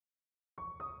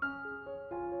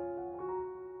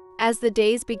As the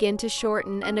days begin to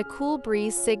shorten and a cool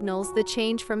breeze signals the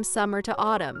change from summer to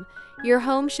autumn, your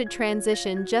home should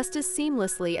transition just as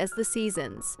seamlessly as the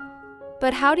seasons.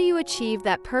 But how do you achieve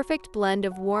that perfect blend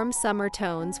of warm summer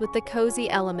tones with the cozy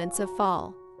elements of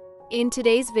fall? In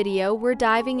today's video, we're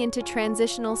diving into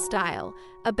transitional style,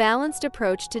 a balanced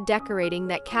approach to decorating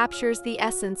that captures the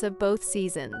essence of both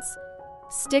seasons.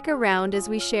 Stick around as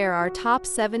we share our top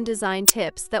 7 design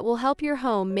tips that will help your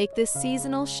home make this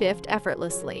seasonal shift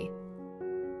effortlessly.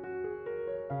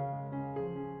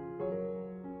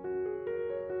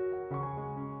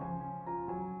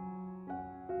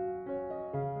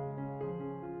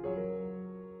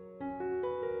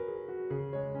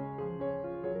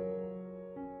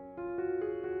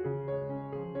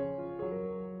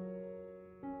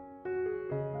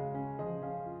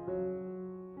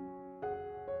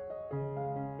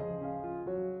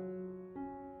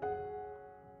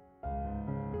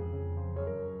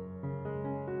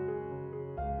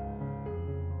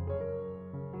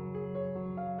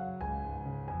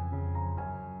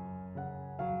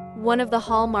 One of the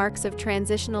hallmarks of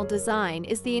transitional design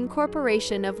is the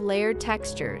incorporation of layered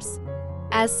textures.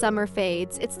 As summer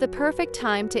fades, it's the perfect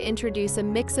time to introduce a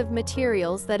mix of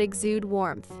materials that exude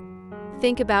warmth.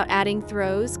 Think about adding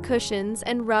throws, cushions,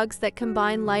 and rugs that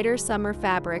combine lighter summer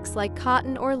fabrics like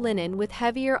cotton or linen with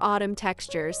heavier autumn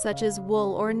textures such as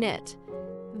wool or knit.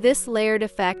 This layered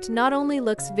effect not only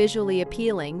looks visually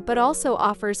appealing but also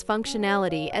offers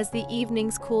functionality as the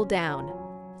evenings cool down.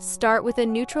 Start with a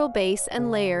neutral base and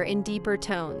layer in deeper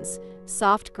tones,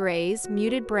 soft grays,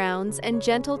 muted browns, and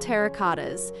gentle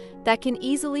terracottas that can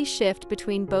easily shift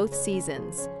between both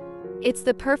seasons. It's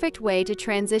the perfect way to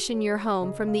transition your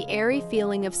home from the airy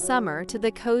feeling of summer to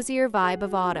the cozier vibe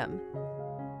of autumn.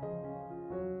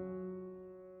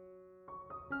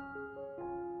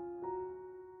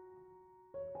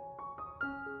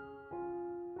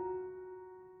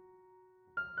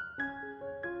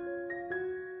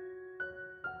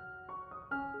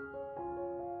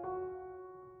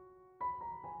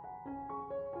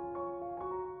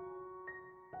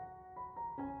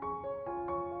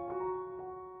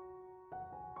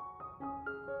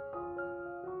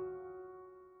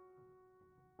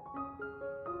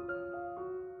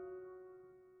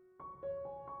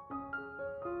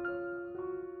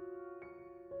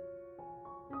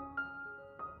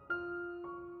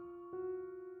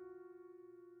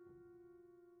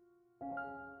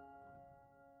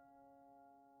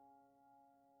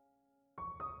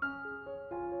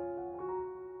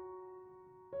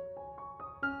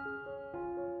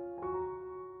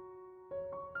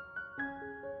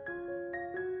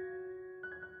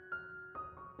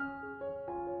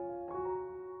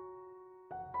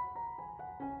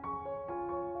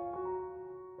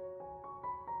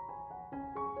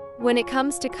 When it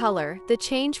comes to color, the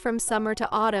change from summer to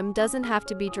autumn doesn't have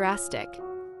to be drastic.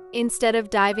 Instead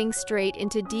of diving straight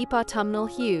into deep autumnal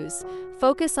hues,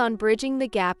 focus on bridging the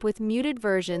gap with muted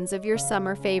versions of your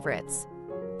summer favorites.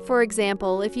 For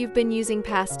example, if you've been using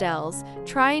pastels,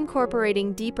 try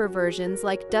incorporating deeper versions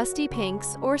like dusty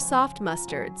pinks or soft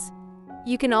mustards.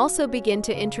 You can also begin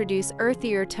to introduce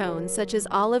earthier tones such as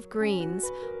olive greens,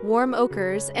 warm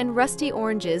ochres, and rusty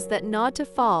oranges that nod to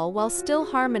fall while still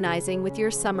harmonizing with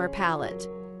your summer palette.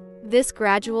 This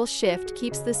gradual shift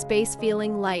keeps the space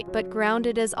feeling light but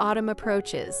grounded as autumn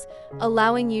approaches,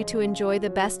 allowing you to enjoy the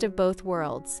best of both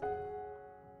worlds.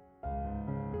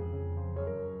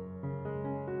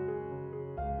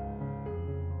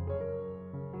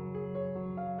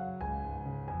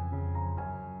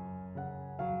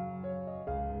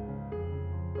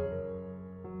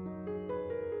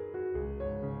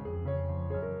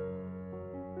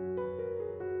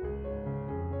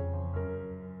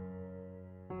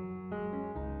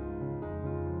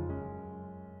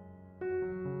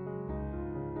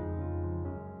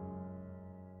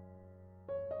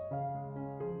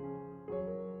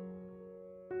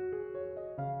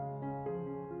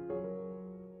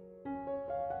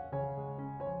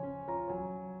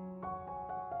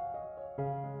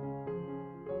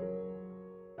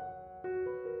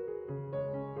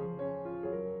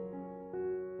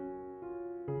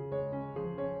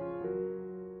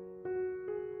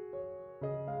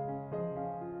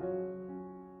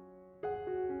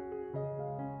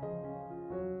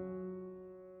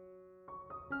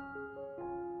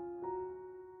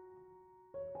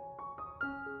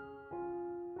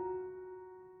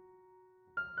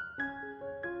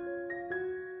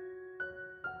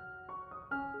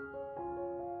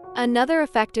 Another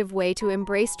effective way to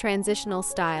embrace transitional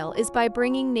style is by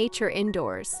bringing nature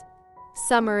indoors.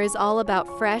 Summer is all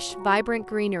about fresh, vibrant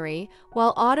greenery,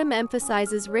 while autumn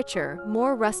emphasizes richer,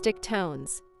 more rustic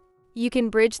tones. You can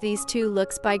bridge these two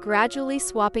looks by gradually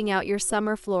swapping out your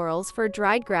summer florals for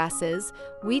dried grasses,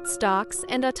 wheat stalks,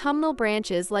 and autumnal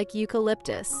branches like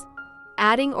eucalyptus.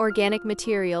 Adding organic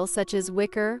materials such as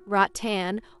wicker,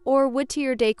 rattan, or wood to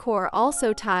your decor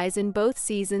also ties in both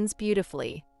seasons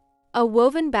beautifully. A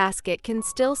woven basket can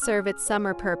still serve its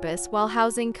summer purpose while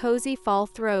housing cozy fall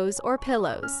throws or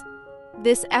pillows.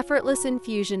 This effortless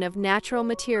infusion of natural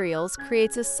materials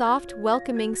creates a soft,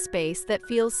 welcoming space that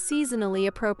feels seasonally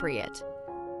appropriate.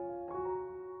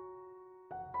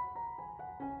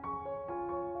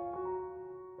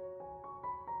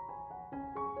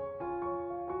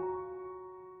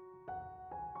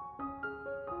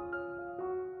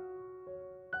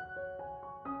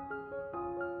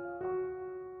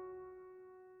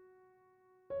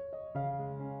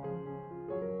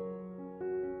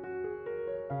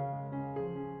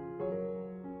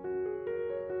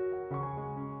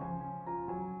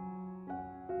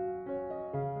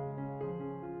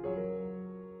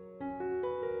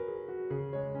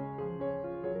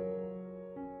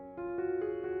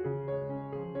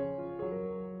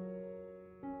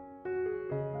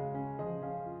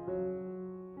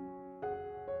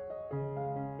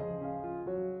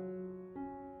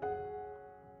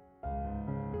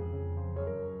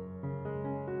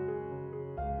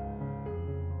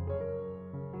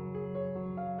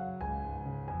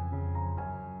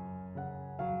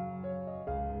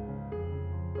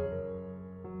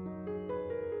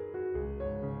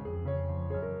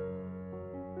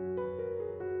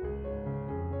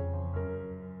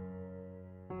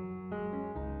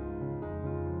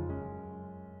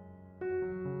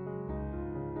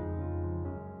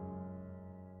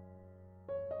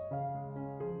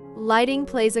 Lighting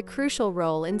plays a crucial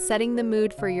role in setting the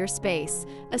mood for your space,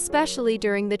 especially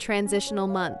during the transitional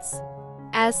months.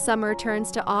 As summer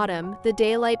turns to autumn, the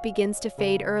daylight begins to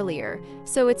fade earlier,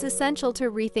 so it's essential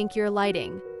to rethink your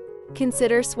lighting.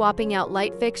 Consider swapping out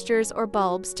light fixtures or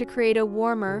bulbs to create a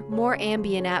warmer, more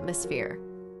ambient atmosphere.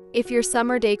 If your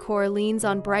summer decor leans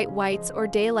on bright whites or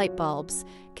daylight bulbs,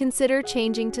 consider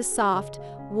changing to soft,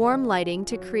 warm lighting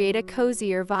to create a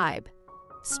cozier vibe.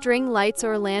 String lights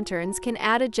or lanterns can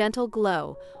add a gentle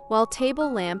glow, while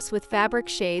table lamps with fabric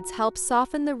shades help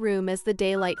soften the room as the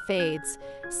daylight fades,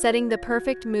 setting the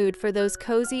perfect mood for those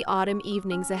cozy autumn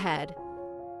evenings ahead.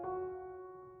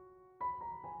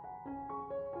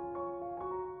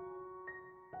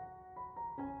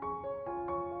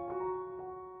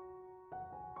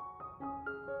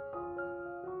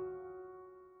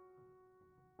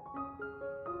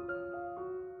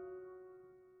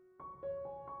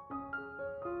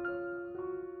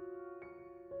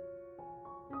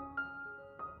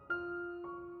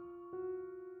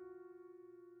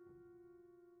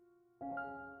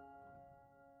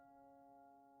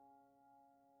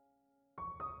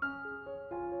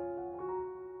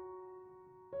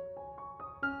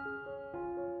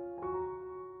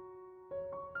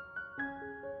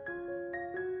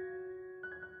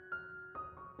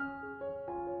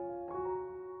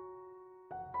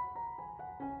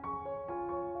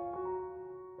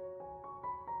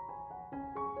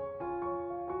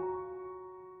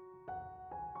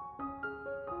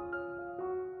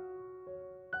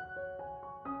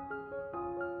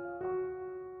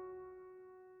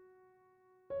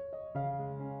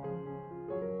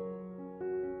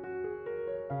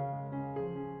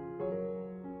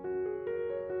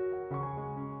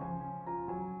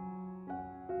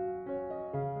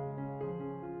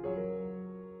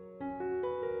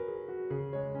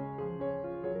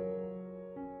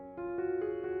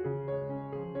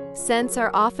 Scents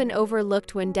are often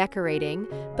overlooked when decorating,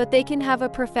 but they can have a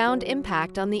profound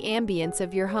impact on the ambience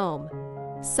of your home.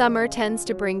 Summer tends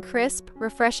to bring crisp,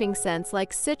 refreshing scents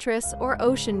like citrus or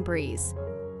ocean breeze.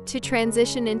 To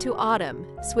transition into autumn,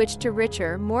 switch to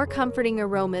richer, more comforting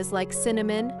aromas like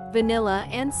cinnamon, vanilla,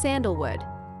 and sandalwood.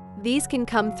 These can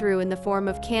come through in the form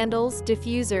of candles,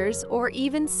 diffusers, or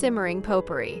even simmering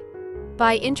potpourri.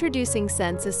 By introducing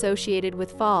scents associated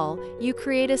with fall, you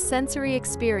create a sensory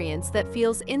experience that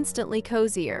feels instantly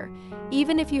cozier,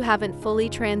 even if you haven't fully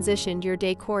transitioned your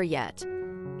decor yet.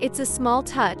 It's a small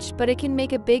touch, but it can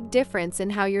make a big difference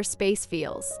in how your space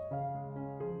feels.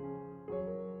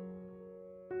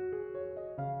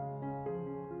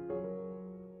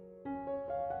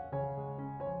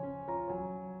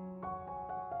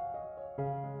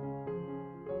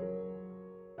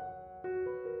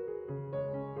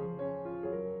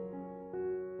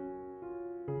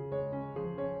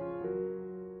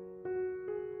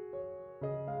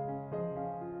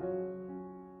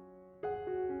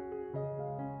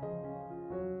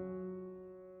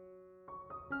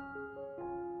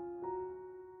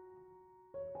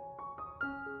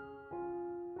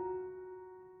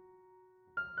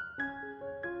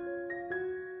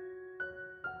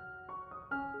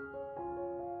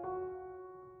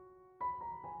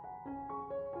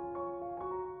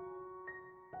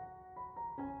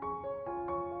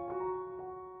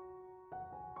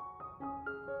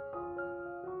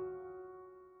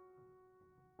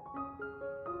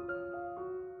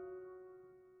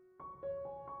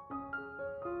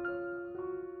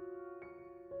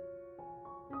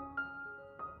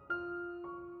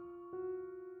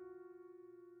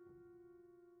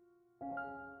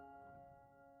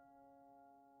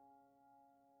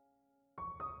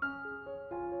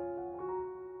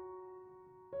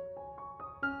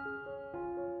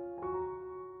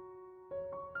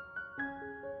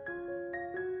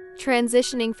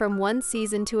 Transitioning from one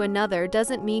season to another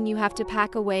doesn't mean you have to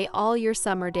pack away all your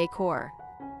summer decor.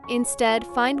 Instead,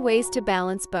 find ways to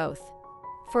balance both.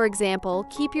 For example,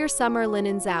 keep your summer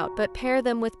linens out but pair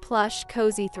them with plush,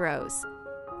 cozy throws.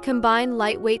 Combine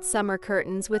lightweight summer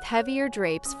curtains with heavier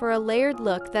drapes for a layered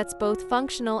look that's both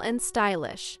functional and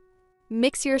stylish.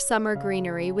 Mix your summer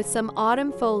greenery with some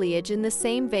autumn foliage in the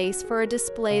same vase for a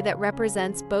display that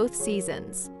represents both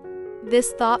seasons.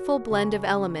 This thoughtful blend of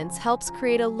elements helps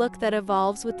create a look that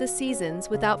evolves with the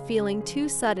seasons without feeling too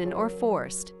sudden or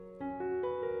forced.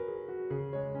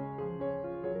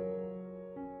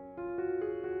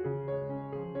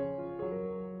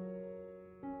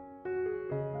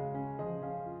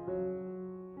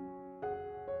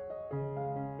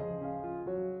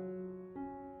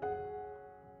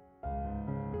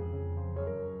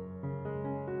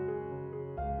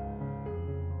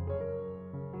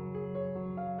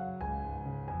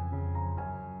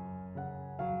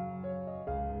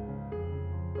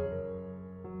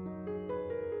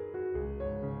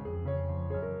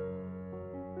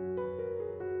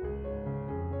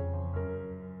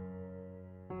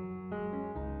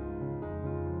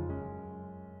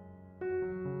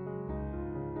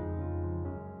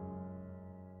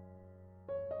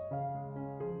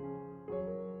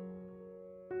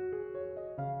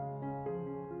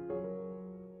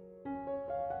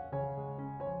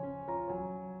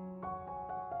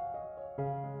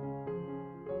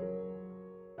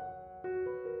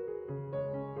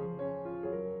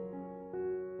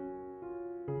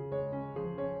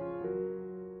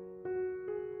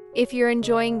 If you're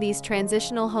enjoying these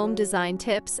transitional home design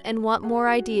tips and want more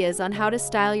ideas on how to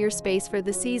style your space for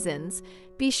the seasons,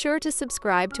 be sure to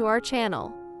subscribe to our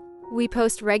channel. We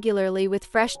post regularly with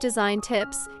fresh design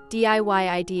tips, DIY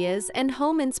ideas, and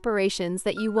home inspirations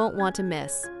that you won't want to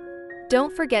miss.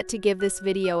 Don't forget to give this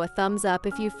video a thumbs up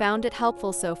if you found it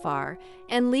helpful so far,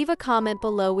 and leave a comment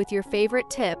below with your favorite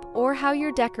tip or how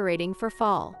you're decorating for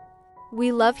fall.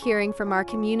 We love hearing from our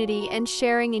community and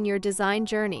sharing in your design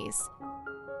journeys.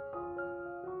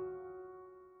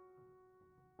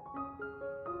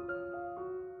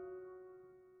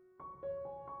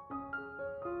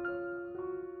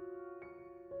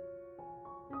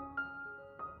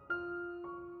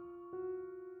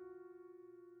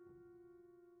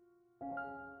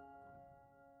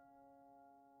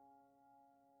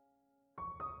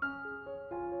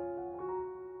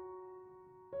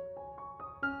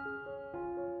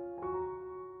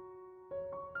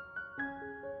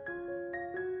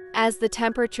 As the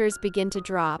temperatures begin to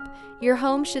drop, your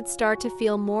home should start to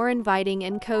feel more inviting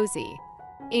and cozy.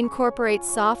 Incorporate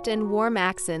soft and warm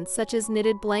accents such as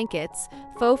knitted blankets,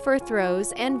 faux fur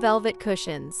throws, and velvet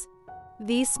cushions.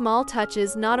 These small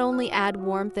touches not only add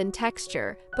warmth and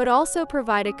texture, but also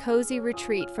provide a cozy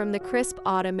retreat from the crisp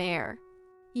autumn air.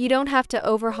 You don't have to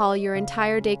overhaul your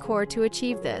entire decor to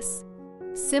achieve this.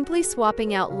 Simply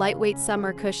swapping out lightweight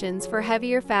summer cushions for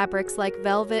heavier fabrics like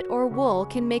velvet or wool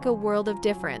can make a world of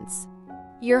difference.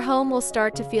 Your home will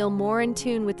start to feel more in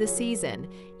tune with the season,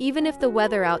 even if the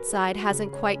weather outside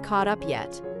hasn't quite caught up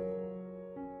yet.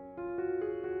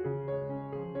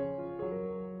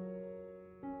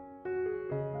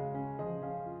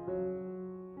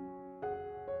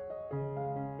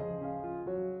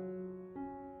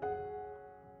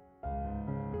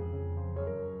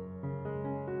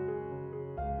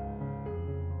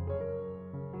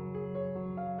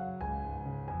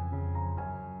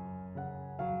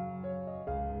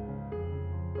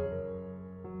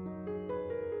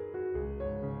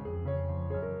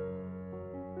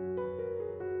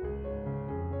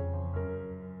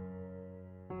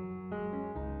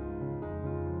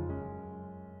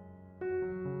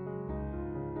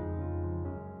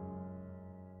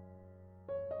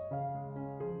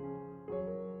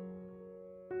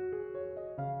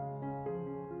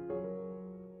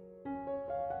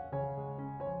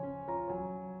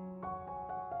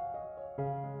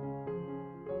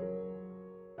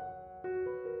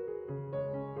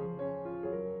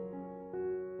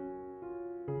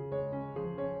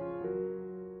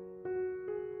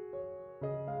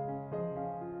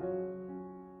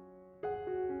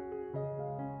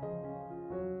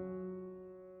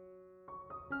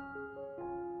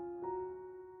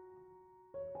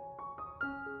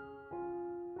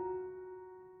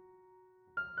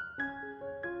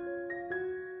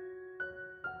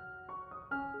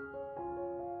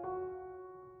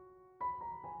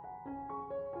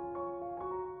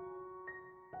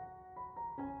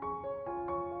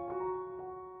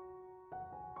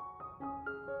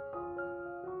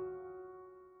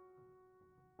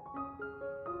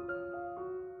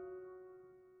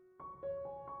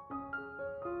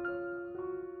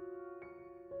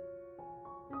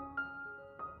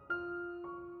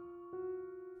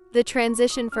 The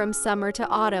transition from summer to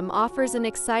autumn offers an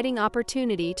exciting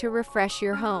opportunity to refresh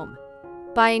your home.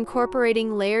 By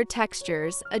incorporating layered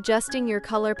textures, adjusting your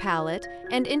color palette,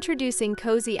 and introducing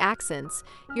cozy accents,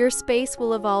 your space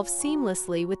will evolve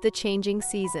seamlessly with the changing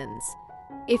seasons.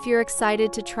 If you're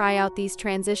excited to try out these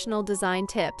transitional design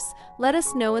tips, let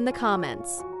us know in the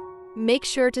comments. Make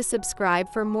sure to subscribe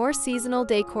for more seasonal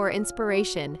decor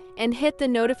inspiration and hit the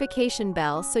notification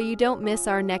bell so you don't miss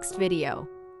our next video.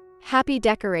 Happy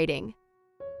decorating!